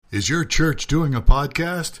Is your church doing a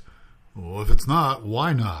podcast? Well, if it's not,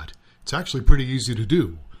 why not? It's actually pretty easy to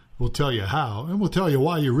do. We'll tell you how, and we'll tell you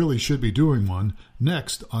why you really should be doing one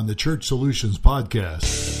next on the Church Solutions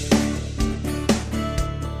Podcast.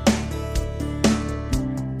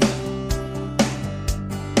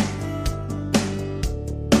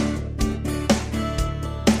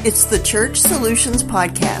 It's the Church Solutions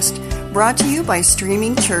Podcast, brought to you by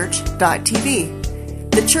streamingchurch.tv.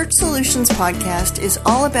 The Church Solutions Podcast is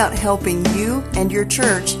all about helping you and your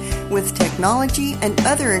church with technology and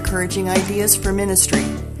other encouraging ideas for ministry.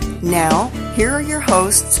 Now, here are your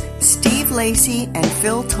hosts, Steve Lacey and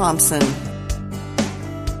Phil Thompson.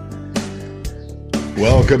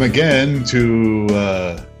 Welcome again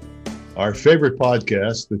to our favorite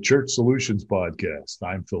podcast, the Church Solutions Podcast.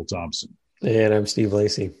 I'm Phil Thompson. And I'm Steve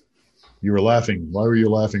Lacey. You were laughing. Why were you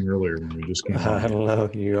laughing earlier when we just came on? I don't know.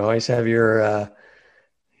 You always have your...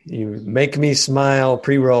 you make me smile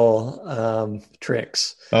pre-roll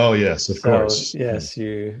tricks. Oh yes, of course. Yes,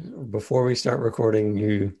 you. Before we start recording,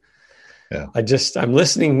 you. Yeah. I'm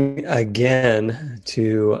listening again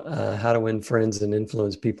to How to Win Friends and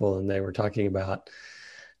Influence People, and they were talking about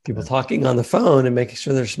people talking on the phone and making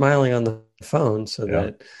sure they're smiling on the phone so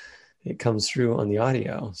that it comes through on the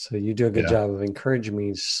audio. So you do a good job of encouraging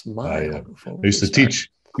me to smile. I used to teach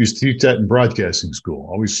that in broadcasting school.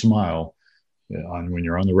 Always smile. When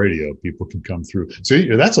you're on the radio, people can come through. So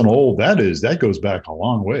that goes back a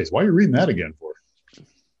long ways. Why are you reading that again for?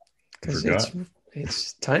 Because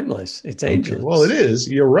it's timeless. It's ageless. Okay. Well, it is.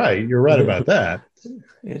 You're right. You're right about that.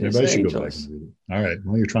 Everybody should ageless. Go back and read it. All right.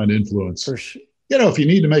 Well, you're trying to influence. For sure. If you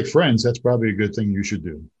need to make friends, that's probably a good thing you should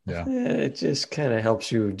do. Yeah. It just kind of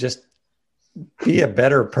helps you just be a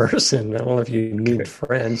better person. I don't know if you need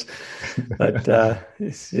friends, but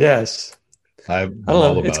yes. I don't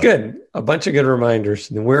know. It's good. A bunch of good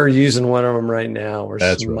reminders. And we're using one of them right now. We're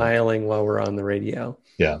smiling while we're on the radio.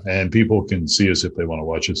 Yeah. And people can see us if they want to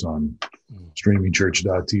watch us on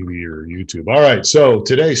streamingchurch.tv or YouTube. All right. So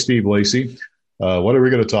today, Steve Lacey, what are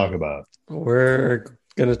we going to talk about? We're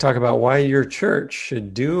going to talk about why your church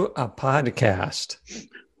should do a podcast.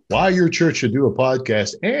 Why your church should do a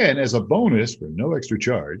podcast. And as a bonus, for no extra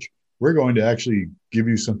charge, we're going to actually give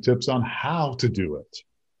you some tips on how to do it.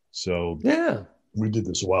 So we did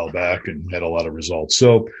this a while back and had a lot of results.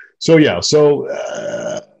 So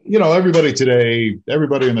everybody today,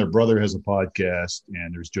 everybody and their brother has a podcast,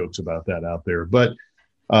 and there's jokes about that out there. But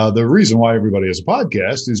the reason why everybody has a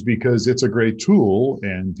podcast is because it's a great tool,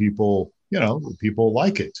 and people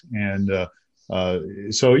like it. And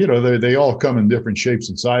they all come in different shapes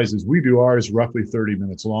and sizes. We do ours roughly 30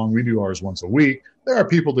 minutes long. We do ours once a week. There are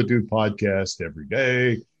people that do podcasts every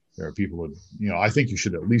day. There are people that, I think you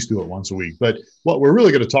should at least do it once a week. But what we're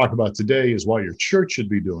really going to talk about today is why your church should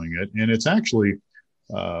be doing it. And it's actually,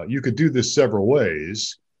 you could do this several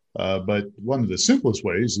ways. But one of the simplest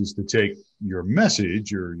ways is to take your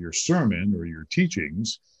message or your sermon or your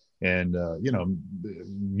teachings and,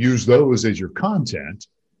 use those as your content.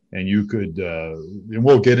 And you could, and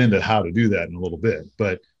we'll get into how to do that in a little bit.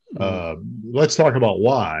 But let's talk about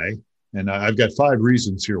why. And I've got 5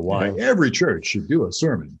 reasons here why every church should do a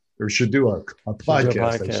sermon or should do a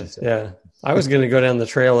podcast. Yeah. I was going to go down the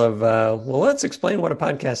trail of, let's explain what a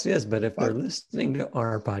podcast is. But if they're listening to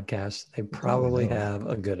our podcast, they probably have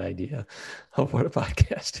a good idea of what a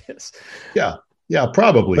podcast is. Yeah,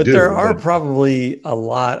 probably. But there are probably a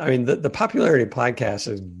lot. I mean, the popularity of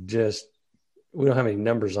podcasts is just, we don't have any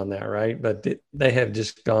numbers on that, right? But they have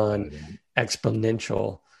just gone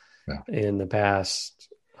exponential in the past.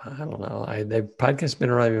 I don't know. The podcast's been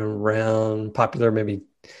around popular maybe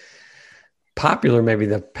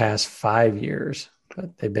the past 5 years,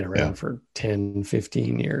 but they've been around for 10,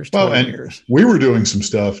 15 years, 20 years. We were doing some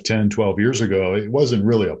stuff 10, 12 years ago. It wasn't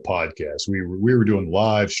really a podcast. We were doing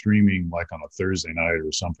live streaming like on a Thursday night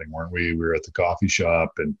or something, weren't we? We were at the coffee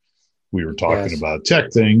shop and we were talking about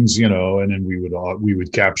tech things, and then we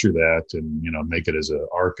would capture that and, make it as an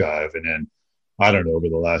archive. And then, I don't know, over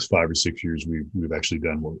the last 5 or 6 years, we've actually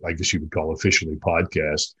done what I guess you would call officially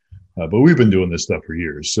podcast, but we've been doing this stuff for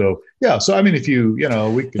years. So I mean, if we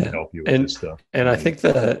can help you with this stuff. And I think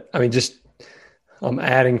I'm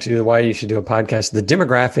adding to why you should do a podcast. The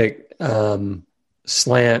demographic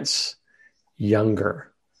slants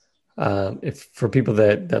younger, for people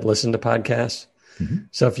that listen to podcasts. Mm-hmm.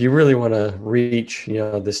 So if you really want to reach,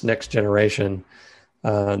 this next generation,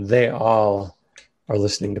 they all are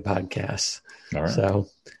listening to podcasts. All right. So,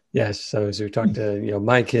 yes. So as we talk to,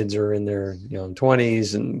 my kids are in their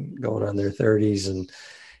 20s and going on their 30s, and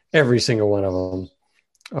every single one of them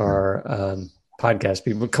are podcast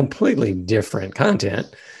people, completely different content,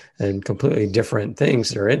 and completely different things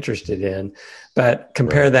they're interested in. But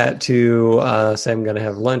compare that to, say, I'm going to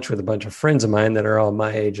have lunch with a bunch of friends of mine that are all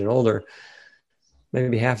my age and older.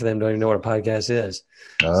 Maybe half of them don't even know what a podcast is.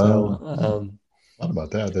 Thought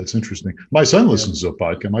about that. That's interesting. My son listens to a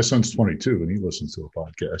podcast. My son's 22 and he listens to a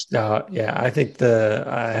podcast. I think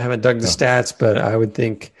I haven't dug the stats, but I would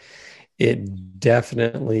think it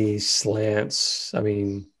definitely slants. I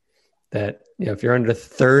mean, that, if you're under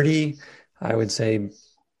 30, I would say,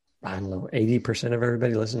 I don't know, 80% of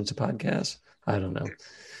everybody listens to podcasts. I don't know.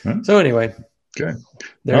 Huh? So anyway, okay.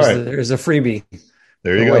 There's a freebie.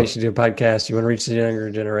 There you go. You should do a podcast. You want to reach the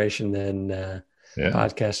younger generation, then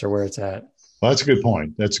podcasts are where it's at. Well, that's a good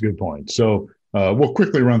point. So we'll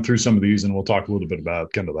quickly run through some of these, and we'll talk a little bit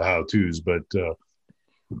about kind of the how-tos. But the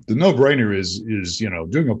no-brainer is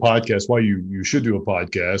doing a podcast. Why you should do a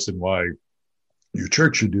podcast, and why your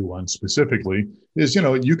church should do one specifically is,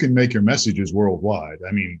 you can make your messages worldwide.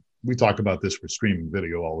 I mean, we talk about this for streaming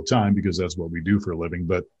video all the time because that's what we do for a living.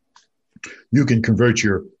 But you can convert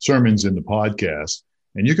your sermons into podcasts,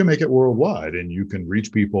 and you can make it worldwide, and you can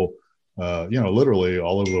reach people literally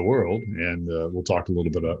all over the world. And we'll talk a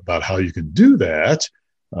little bit about how you can do that.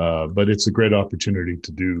 But it's a great opportunity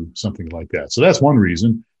to do something like that. So that's one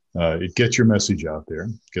reason. It gets your message out there,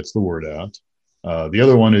 gets the word out. The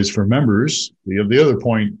other one is for members. The other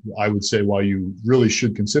point I would say why you really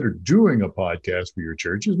should consider doing a podcast for your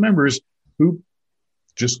church is members who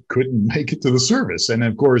just couldn't make it to the service. And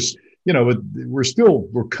of course,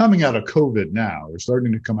 we're coming out of COVID now. We're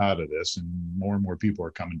starting to come out of this, and more people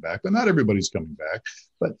are coming back, but not everybody's coming back.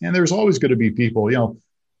 And there's always going to be people,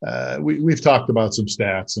 we've talked about some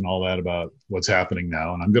stats and all that about what's happening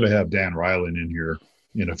now. And I'm going to have Dan Ryland in here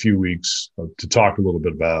in a few weeks to talk a little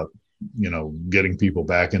bit about, getting people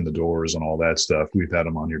back in the doors and all that stuff. We've had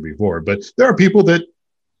him on here before, but there are people that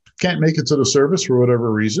can't make it to the service for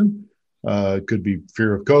whatever reason. It could be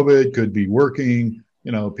fear of COVID, could be working.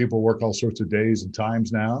 People work all sorts of days and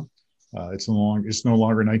times now. It's no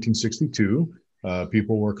longer 1962.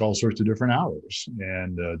 People work all sorts of different hours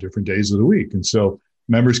and different days of the week. And so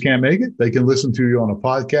members can't make it. They can listen to you on a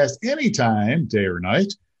podcast anytime, day or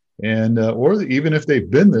night. And or even if they've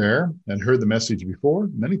been there and heard the message before,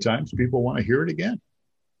 many times people want to hear it again.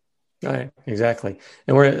 Right, exactly.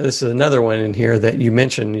 And this is another one in here that you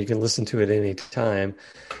mentioned. You can listen to it any time.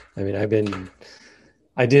 I mean,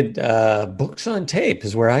 I did books on tape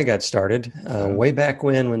is where I got started way back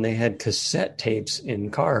when they had cassette tapes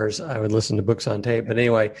in cars. I would listen to books on tape. But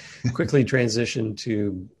anyway, quickly transitioned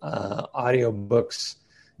to audio books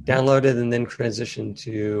downloaded, and then transitioned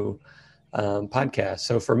to podcasts.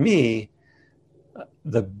 So for me,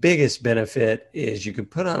 the biggest benefit is you could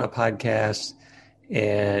put on a podcast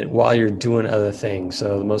and while you're doing other things.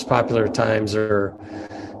 So the most popular times are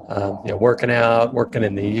working out, working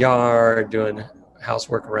in the yard, doing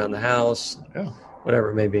housework around the house,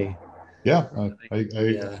 whatever it may be. Yeah.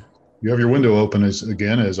 You have your window open as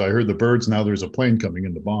I heard the birds. Now there's a plane coming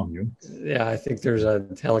in to bomb you. Yeah. I think there's a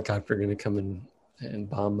helicopter going to come and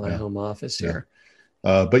bomb my home office here.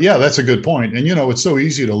 But that's a good point. And, it's so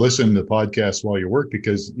easy to listen to podcasts while you work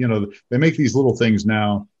because, they make these little things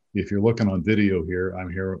now. If you're looking on video here,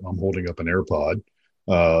 I'm holding up an AirPod,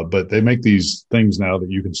 but they make these things now that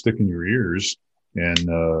you can stick in your ears and,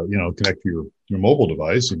 connect to your mobile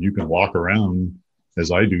device, and you can walk around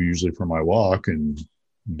as I do usually for my walk and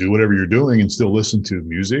do whatever you're doing and still listen to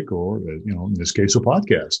music or, in this case, a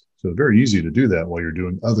podcast. So very easy to do that while you're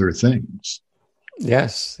doing other things.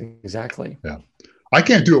 Yes, exactly. Yeah. I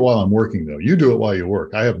can't do it while I'm working though. You do it while you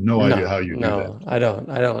work. I have no idea how you do that. No, I don't.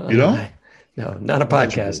 You don't? No, not a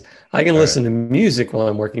podcast. I can listen to music while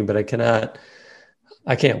I'm working, but I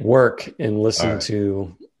can't work and listen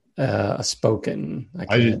to a spoken.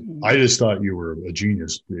 I just thought you were a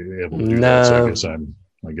genius to be able to do that. So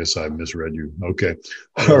I guess I misread you. Okay.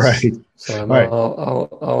 All right. So I'm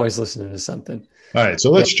always listening to something. All right. So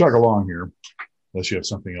let's chug along here. Unless you have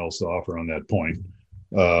something else to offer on that point.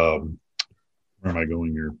 Where am I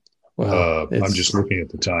going here? Well, I'm just looking at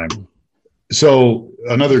the time. So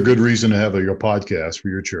another good reason to have your podcast for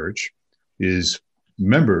your church is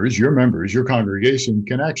your congregation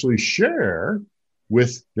can actually share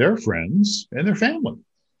with their friends and their family.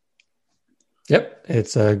 Yep.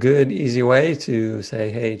 It's a good, easy way to say,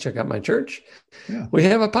 hey, check out my church. Yeah. We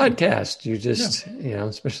have a podcast. You just,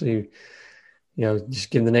 especially, just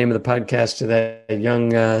give the name of the podcast to that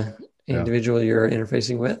young individual you're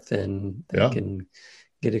interfacing with, and they can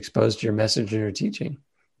get exposed to your message and your teaching.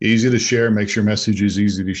 Easy to share, makes your messages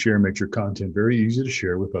easy to share, makes your content very easy to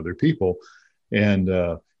share with other people. And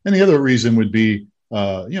the other reason would be,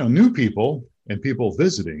 new people and people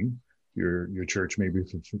visiting your church maybe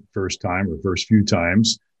for the first time or first few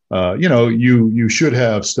times, you should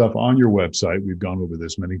have stuff on your website. We've gone over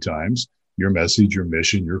this many times. Your message, your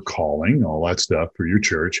mission, your calling, all that stuff for your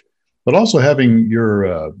church, but also having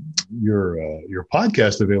your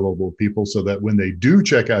podcast available to people so that when they do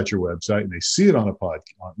check out your website and they see it on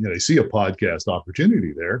they see a podcast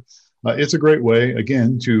opportunity there. It's a great way,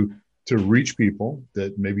 again, to reach people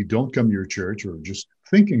that maybe don't come to your church or just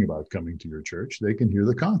thinking about coming to your church. They can hear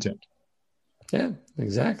the content. Yeah,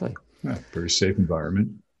 exactly. Yeah, very safe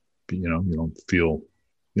environment. You don't feel,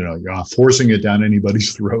 you're not forcing it down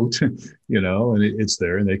anybody's throat, and it's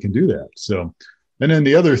there and they can do that. So, and then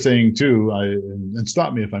the other thing too, and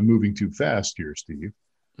stop me if I'm moving too fast here, Steve.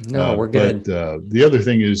 No, we're good. But the other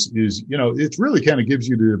thing is, it really kind of gives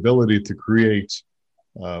you the ability to create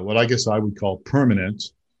what I guess I would call permanent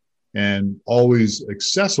and always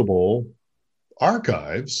accessible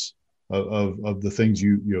archives of the things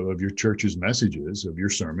of your church's messages, of your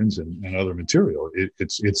sermons and other material.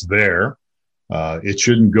 It's there. It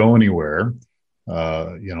shouldn't go anywhere,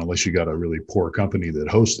 unless you got a really poor company that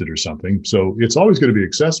hosts it or something. So it's always going to be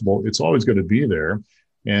accessible. It's always going to be there.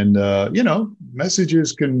 And,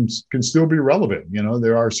 messages can still be relevant.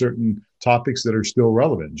 There are certain topics that are still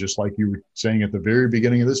relevant, just like you were saying at the very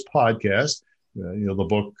beginning of this podcast, the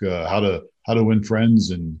book, How to Win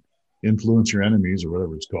Friends and Influence Your Enemies, or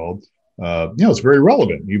whatever it's called. It's very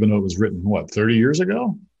relevant, even though it was written, 30 years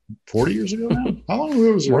ago, 40 years ago now? How long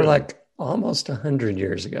ago was it written? More like almost 100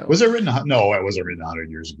 years ago. Was it written? No, it wasn't written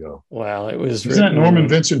 100 years ago. Well, it was Isn't that Norman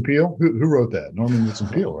Vincent Peale? Who wrote that? Norman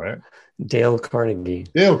Vincent Peale, right? Dale Carnegie.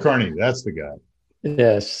 Dale Carnegie, that's the guy.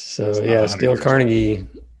 Yes. So, yes, Dale Carnegie.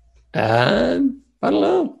 I don't know.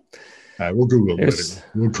 All right, we'll Google it.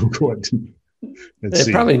 We'll Google it.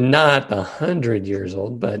 It's probably not 100 years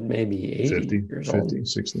old, but maybe 80 years old. 50,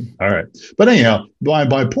 60. All right. But anyhow,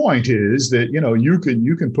 my point is that,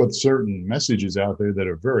 you can put certain messages out there that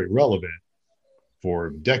are very relevant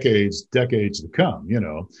for decades to come,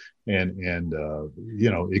 and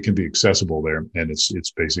it can be accessible there, and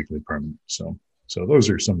it's basically permanent. So those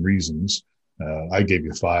are some reasons. I gave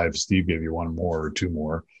you 5. Steve gave you 1 more or 2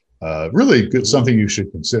 more. Really good, something you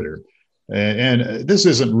should consider. And this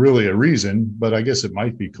isn't really a reason, but I guess it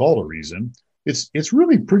might be called a reason. It's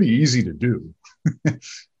really pretty easy to do.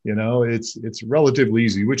 It's relatively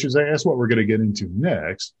easy, which is, I guess, what we're going to get into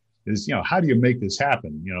next is, how do you make this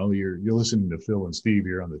happen? You're listening to Phil and Steve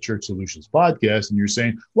here on the Church Solutions podcast, and you're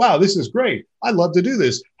saying, wow, this is great. I'd love to do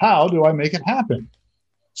this. How do I make it happen?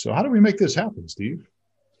 So how do we make this happen, Steve?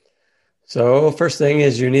 So first thing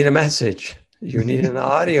is you need a message. You need an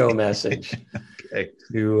audio message. Okay.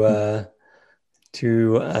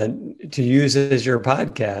 To use it as your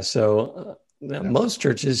podcast. So most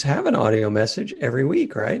churches have an audio message every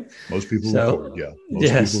week, right? Most people record,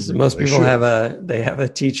 yeah. Most people have a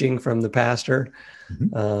teaching from the pastor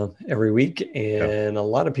every week, and a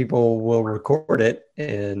lot of people will record it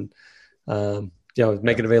and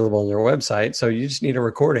make it available on their website. So you just need a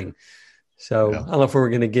recording. So I don't know if we're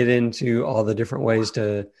going to get into all the different ways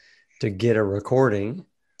to get a recording,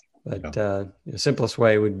 but the simplest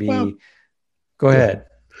way would be. Go ahead.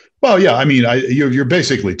 Well, yeah. I mean, you're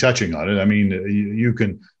basically touching on it. I mean, you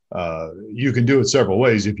can do it several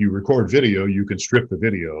ways. If you record video, you can strip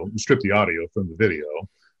the audio from the video.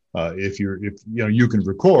 If you can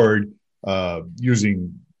record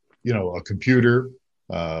using a computer.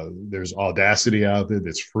 There's Audacity out there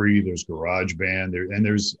that's free. There's GarageBand and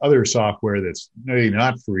there's other software that's maybe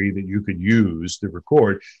not free that you could use to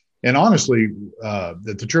record. And honestly, at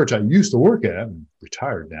the church I used to work at, I'm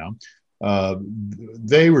retired now.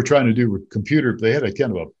 They were trying to do a computer. They had a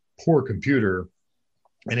kind of a poor computer,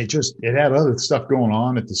 and it had other stuff going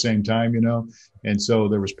on at the same time, and so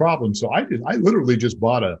there was problems. So I literally just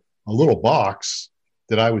bought a little box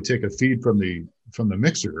that I would take a feed from the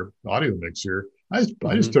mixer, audio mixer. I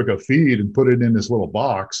just took a feed and put it in this little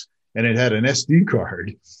box, and it had an SD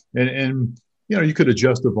card, and you could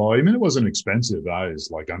adjust the volume, and it wasn't expensive. It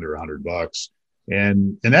was like under $100.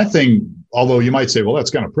 And that thing, although you might say, well, that's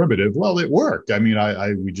kind of primitive. Well, it worked. I mean,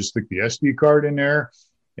 we just stick the SD card in there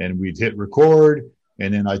and we'd hit record.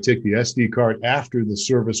 And then I'd take the SD card after the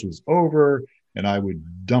service was over and I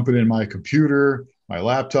would dump it in my computer, my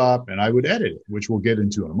laptop, and I would edit it, which we'll get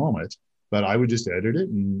into in a moment. But I would just edit it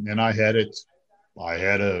and I had a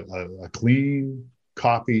clean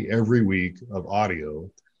copy every week of audio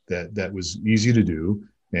that was easy to do.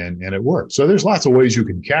 And it worked. So there's lots of ways you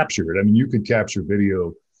can capture it. I mean, you could capture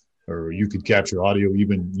video or you could capture audio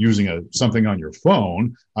even using something on your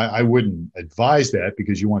phone. I wouldn't advise that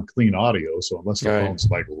because you want clean audio. So unless the phone's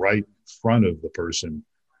like right in front of the person,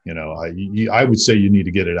 I would say you need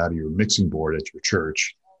to get it out of your mixing board at your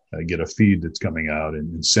church, get a feed that's coming out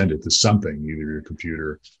and send it to something, either your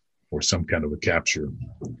computer or some kind of a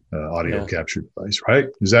audio capture device, right?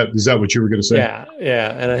 Is that what you were going to say?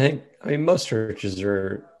 Yeah. And I mean, most churches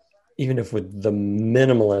are, even if with the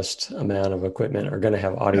minimalist amount of equipment, are going to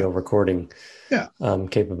have audio recording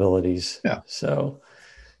capabilities. Yeah. So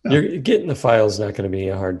you're getting the files not going to be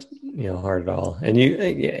hard at all. And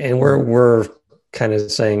we're kind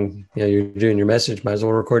of saying, you're doing your message, might as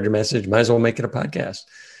well record your message, might as well make it a podcast.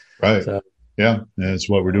 Right. So, that's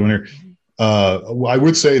what we're doing here. I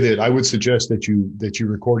would say that I would suggest that you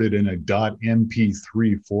record it in a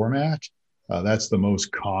 .mp3 format. That's the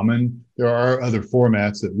most common. There are other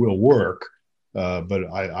formats that will work, but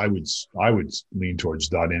I would lean towards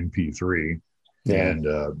 .mp3. Yeah. And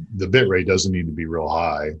the bit rate doesn't need to be real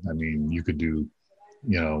high. I mean, you could do,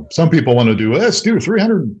 some people want to do, let's do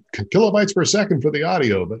 300 kilobytes per second for the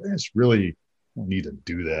audio, but it's really, you don't need to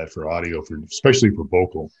do that for audio, especially for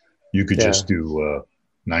vocal. You could just do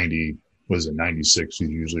 96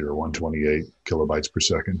 usually, or 128 kilobytes per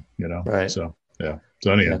second, Right. So, yeah.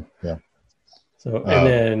 So anyhow, yeah. So, and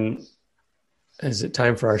then is it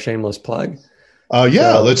time for our shameless plug?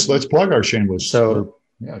 Let's plug our shameless. So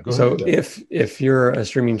if you're a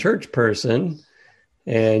streaming church person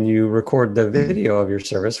and you record the video of your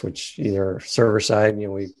service, which either server side,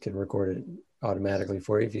 we can record it automatically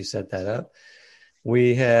for you if you set that up.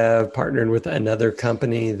 We have partnered with another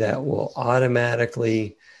company that will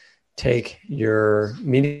automatically take your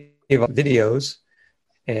media videos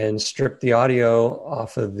and strip the audio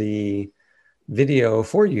off of the video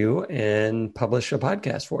for you and publish a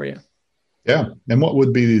podcast for you. Yeah. And what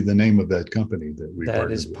would be the name of that company that we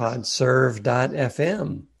partnered with? That is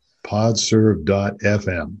podserve.fm.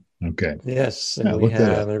 Podserve.fm. Okay. Yes. And we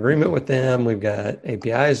have an agreement with them. We've got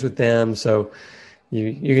APIs with them. So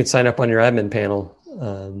you can sign up on your admin panel.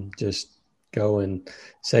 Just go and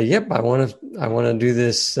say, yep, I want to do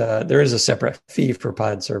this. There is a separate fee for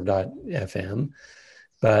podserve.fm,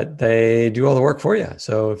 but they do all the work for you.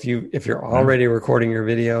 So if you're already recording your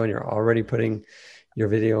video and you're already putting your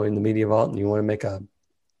video in the Media Vault and you want to make a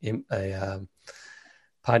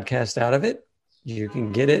podcast out of it, you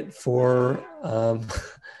can get it for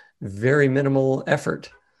very minimal effort.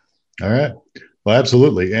 All right. Well,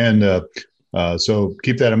 absolutely. And so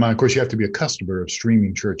keep that in mind. Of course, you have to be a customer of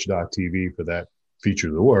streamingchurch.tv for that feature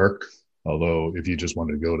to work. Although if you just want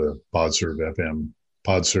to go to PodServe.fm,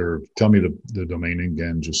 PodServe, tell me the domain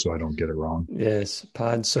again, just so I don't get it wrong. Yes,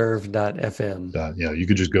 podserve.fm. You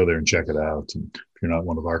could just go there and check it out. And if you're not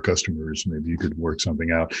one of our customers, maybe you could work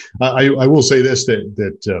something out. I will say this,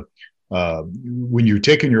 that when you're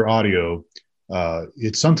taking your audio,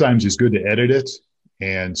 it sometimes is good to edit it.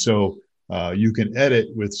 And so you can edit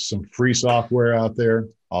with some free software out there.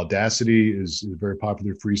 Audacity is very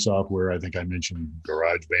popular free software. I think I mentioned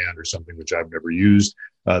GarageBand or something, which I've never used.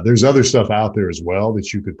 There's other stuff out there as well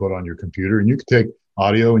that you could put on your computer, and you can take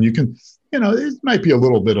audio and you can, it might be a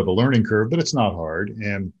little bit of a learning curve, but it's not hard.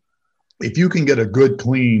 And if you can get a good,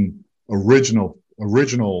 clean, original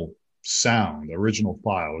sound, original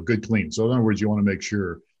file, a good clean. So in other words, you want to make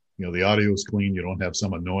sure, the audio is clean. You don't have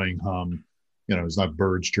some annoying hum. It's not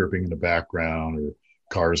birds chirping in the background or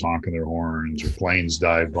cars honking their horns or planes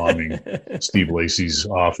dive bombing Steve Lacy's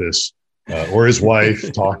office or his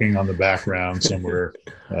wife talking on the background somewhere,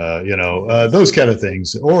 those kind of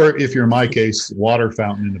things. Or if you're in my case, water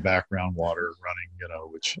fountain in the background, water running,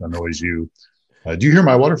 which annoys you. Do you hear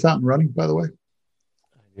my water fountain running, by the way?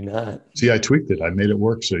 I do not. See, I tweaked it. I made it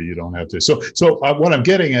work so you don't have to. So what I'm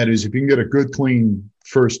getting at is if you can get a good, clean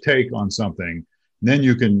first take on something, then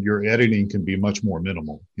your editing can be much more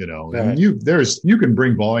minimal, Right. And you can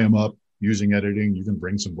bring volume up using editing. You can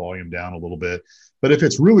bring some volume down a little bit, but if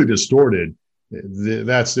it's really distorted,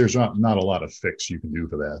 there's not a lot of fix you can do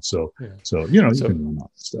for that. So you can run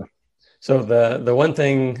all that stuff. So the one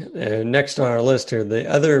thing next on our list here, the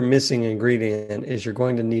other missing ingredient is you're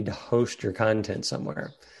going to need to host your content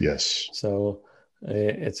somewhere. Yes. So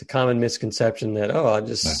it's a common misconception that, I'll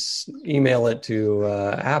just email it to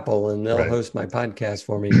Apple and they'll host my podcast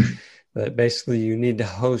for me. But basically you need to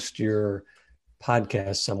host your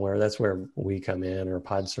podcast somewhere. That's where we come in, or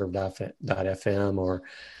podserve.fm, or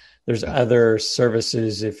there's other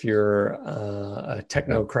services if you're a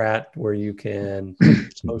technocrat where you can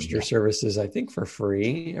host your services, I think, for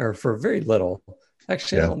free or for very little.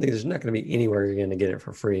 Actually, I don't think there's not going to be anywhere you're going to get it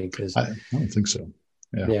for free, because I don't think so.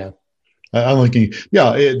 Yeah. I'm looking.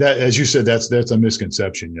 That, as you said, that's a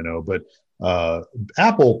misconception, But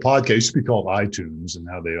Apple Podcast used to be called iTunes, and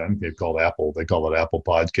now I think they've called Apple. They call it Apple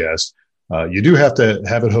Podcast. You do have to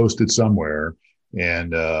have it hosted somewhere.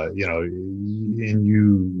 And, and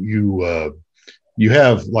you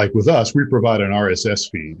have, like with us, we provide an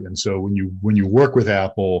RSS feed. And so when you work with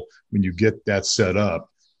Apple, when you get that set up,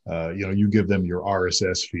 you give them your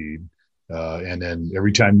RSS feed. And then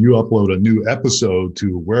every time you upload a new episode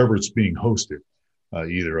to wherever it's being hosted,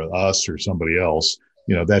 either us or somebody else,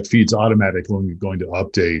 that feed's automatically going to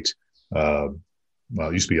update.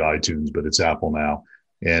 It used to be iTunes, but it's Apple now.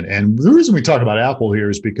 And the reason we talk about Apple here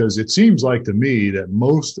is because it seems like to me that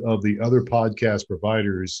most of the other podcast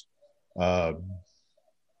providers,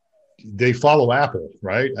 they follow Apple,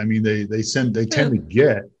 right? I mean, they tend to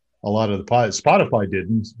get a lot of the Spotify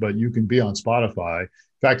didn't, but you can be on Spotify. In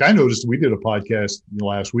fact, I noticed we did a podcast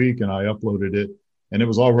last week and I uploaded it and it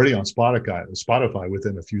was already on Spotify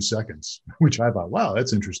within a few seconds, which I thought, wow,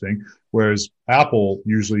 that's interesting. Whereas Apple,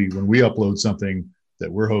 usually when we upload something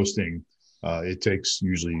that we're hosting, it takes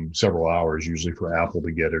usually several hours, usually for Apple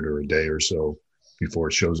to get it, or a day or so before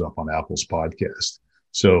it shows up on Apple's podcast.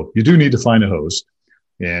 So you do need to find a host.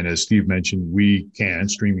 And as Steve mentioned,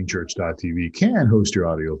 streamingchurch.tv can host your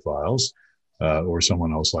audio files, or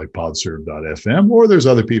someone else like podserve.fm, or there's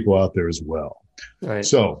other people out there as well. Right.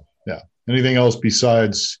 So, yeah. Anything else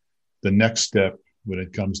besides the next step when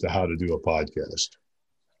it comes to how to do a podcast?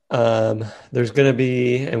 There's going to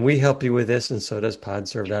be, and we help you with this, and so does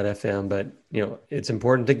podserve.fm, but it's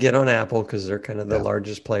important to get on Apple because they're kind of the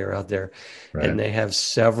largest player out there. Right. And they have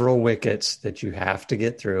several wickets that you have to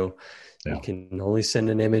get through. Yeah. You can only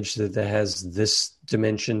send an image that has this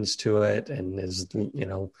dimensions to it, and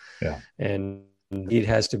and it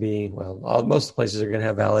has to be, most of the places are going to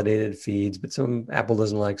have validated feeds, but Apple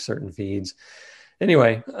doesn't like certain feeds.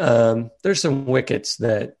 Anyway, there's some wickets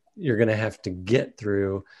that you're going to have to get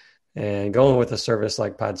through, and going with a service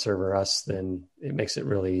like PodServe or us, then it makes it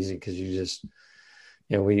really easy because you just,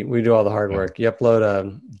 we do all the hard work. You upload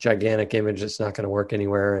a gigantic image that's not going to work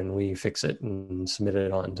anywhere, and we fix it and submit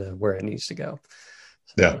it on to where it needs to go.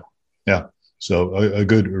 So, yeah. So a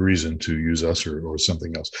good reason to use us or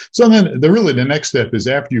something else. So then the next step is,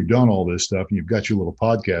 after you've done all this stuff and you've got your little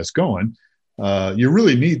podcast going, you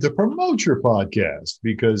really need to promote your podcast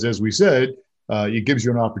because, as we said, it gives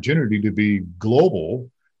you an opportunity to be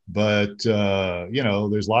global. But,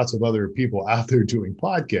 there's lots of other people out there doing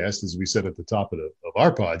podcasts, as we said at the top of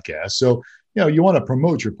our podcast. So, you want to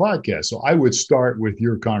promote your podcast. So I would start with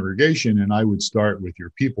your congregation, and I would start with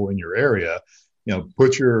your people in your area.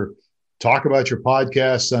 Talk about your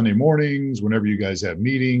podcast Sunday mornings, whenever you guys have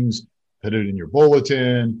meetings, put it in your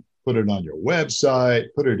bulletin, put it on your website,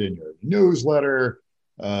 put it in your newsletter.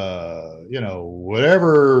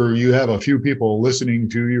 Whatever you have a few people listening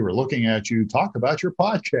to you or looking at you, talk about your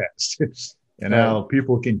podcast and how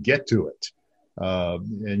people can get to it.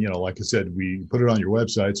 Like I said, we put it on your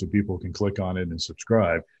website so people can click on it and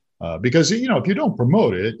subscribe. Because, if you don't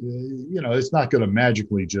promote it, it's not going to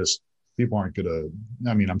magically just, people aren't going to,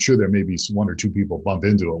 I'm sure there may be one or two people bump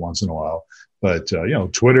into it once in a while, but,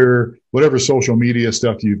 Twitter, whatever social media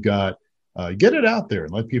stuff you've got, get it out there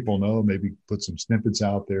and let people know, maybe put some snippets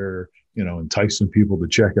out there, entice some people to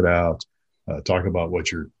check it out, talk about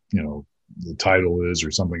what your, the title is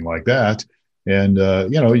or something like that. And,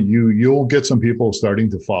 you'll get some people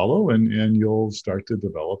starting to follow and you'll start to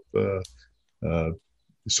develop,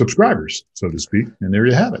 subscribers, so to speak. And there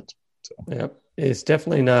you have it. So. Yep. It's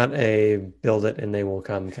definitely not a build it and they will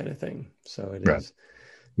come kind of thing. So it is,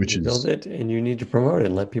 build it and you need to promote it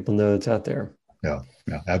and let people know it's out there. Yeah,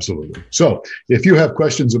 absolutely. So if you have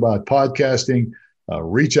questions about podcasting,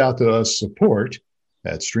 reach out to us,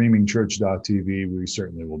 support@streamingchurch.tv. We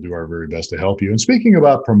certainly will do our very best to help you. And speaking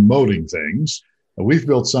about promoting things, we've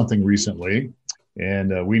built something recently,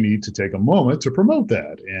 and we need to take a moment to promote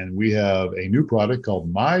that. And we have a new product called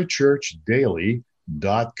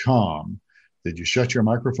mychurchdaily.com. Did you shut your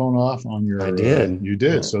microphone off on your? I did. You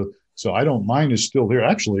did. Yeah. So I don't. Mine is still here.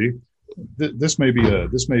 Actually, this might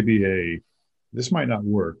not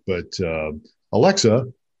work, but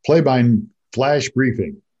Alexa, play by Flash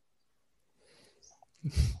Briefing.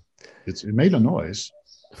 It made a noise.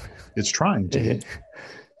 It's trying to.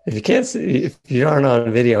 If you can't see, if you aren't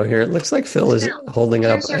on video here, it looks like Phil is holding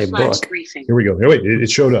up a book. Briefing. Here we go. Here, wait,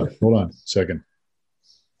 it showed up. Hold on a second.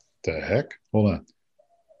 The heck? Hold on.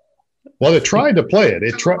 Well, it tried to play it.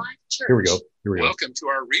 It tried. Here we go. Welcome to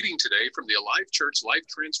our reading today from the Alive Church Life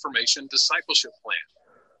Transformation Discipleship Plan.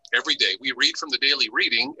 Every day we read from the daily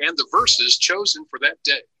reading and the verses chosen for that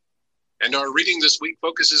day. And our reading this week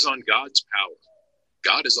focuses on God's power.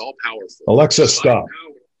 God is all powerful. Alexa, stop.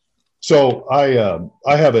 So I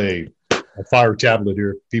have a Fire tablet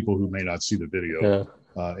here, people who may not see the video.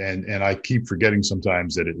 Yeah. And I keep forgetting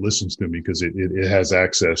sometimes that it listens to me because it has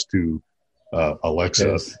access to Alexa.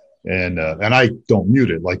 Yes. And I don't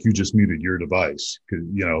mute it like you just muted your device,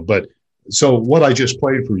 but so what I just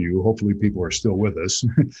played for you, hopefully people are still with us.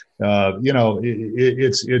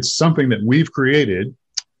 It's something that we've created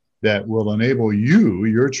that will enable you,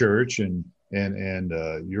 your church and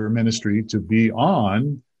your ministry to be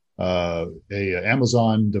on a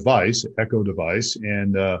Amazon device, Echo device.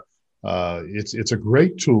 And it's a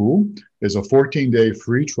great tool. There's a 14-day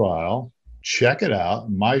free trial. Check it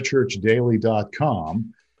out,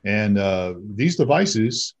 mychurchdaily.com. And these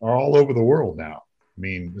devices are all over the world now. I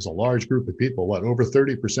mean, there's a large group of people. Over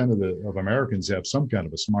 30% of Americans have some kind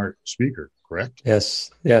of a smart speaker, correct? Yes.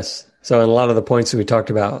 So a lot of the points that we talked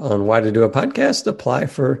about on why to do a podcast apply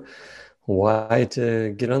for why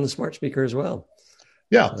to get on the smart speaker as well.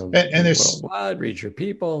 Yeah. And it's worldwide, reach your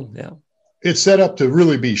people. Yeah. It's set up to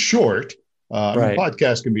really be short. Right.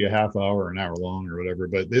 Podcast can be a half hour, an hour long or whatever,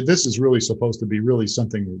 but this is really supposed to be really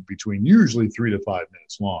something between usually 3 to 5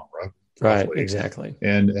 minutes long, right? Right, exactly.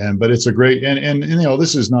 But it's a great, and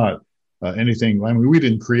this is not anything. I mean, we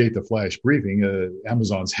didn't create the flash briefing.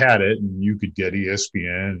 Amazon's had it, and you could get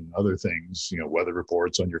ESPN and other things, weather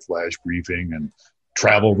reports on your flash briefing and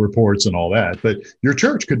travel reports and all that. But your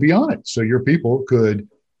church could be on it, so your people could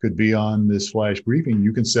be on this flash briefing.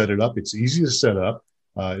 You can set it up. It's easy to set up.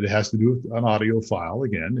 It has to do with an audio file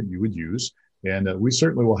again that you would use, and we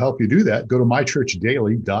certainly will help you do that. Go to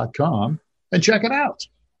mychurchdaily.com and check it out.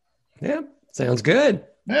 Yeah, sounds good.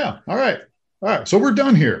 Yeah. All right. So we're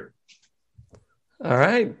done here. All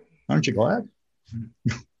right. Aren't you glad?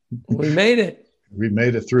 We made it. We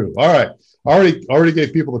made it through. All right. Already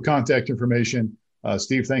gave people the contact information.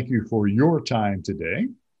 Steve, thank you for your time today.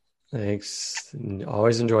 Thanks.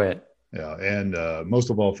 Always enjoy it. Yeah. And most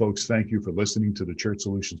of all, folks, thank you for listening to the Church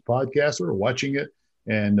Solutions podcast or watching it.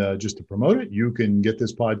 And just to promote it, you can get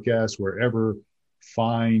this podcast wherever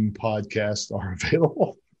fine podcasts are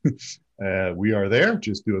available. We are there.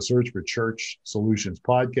 Just do a search for Church Solutions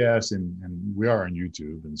Podcast, and we are on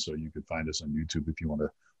YouTube. And so you could find us on YouTube if you want to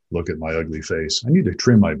look at my ugly face. I need to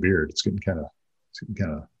trim my beard. It's getting kind of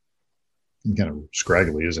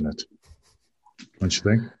scraggly, isn't it? Don't you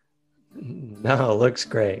think? No, it looks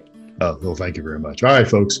great. Oh, well, thank you very much. All right,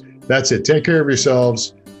 folks, that's it. Take care of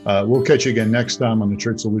yourselves. We'll catch you again next time on the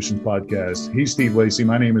Church Solutions Podcast. He's Steve Lacey.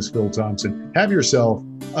 My name is Phil Thompson. Have yourself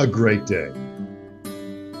a great day.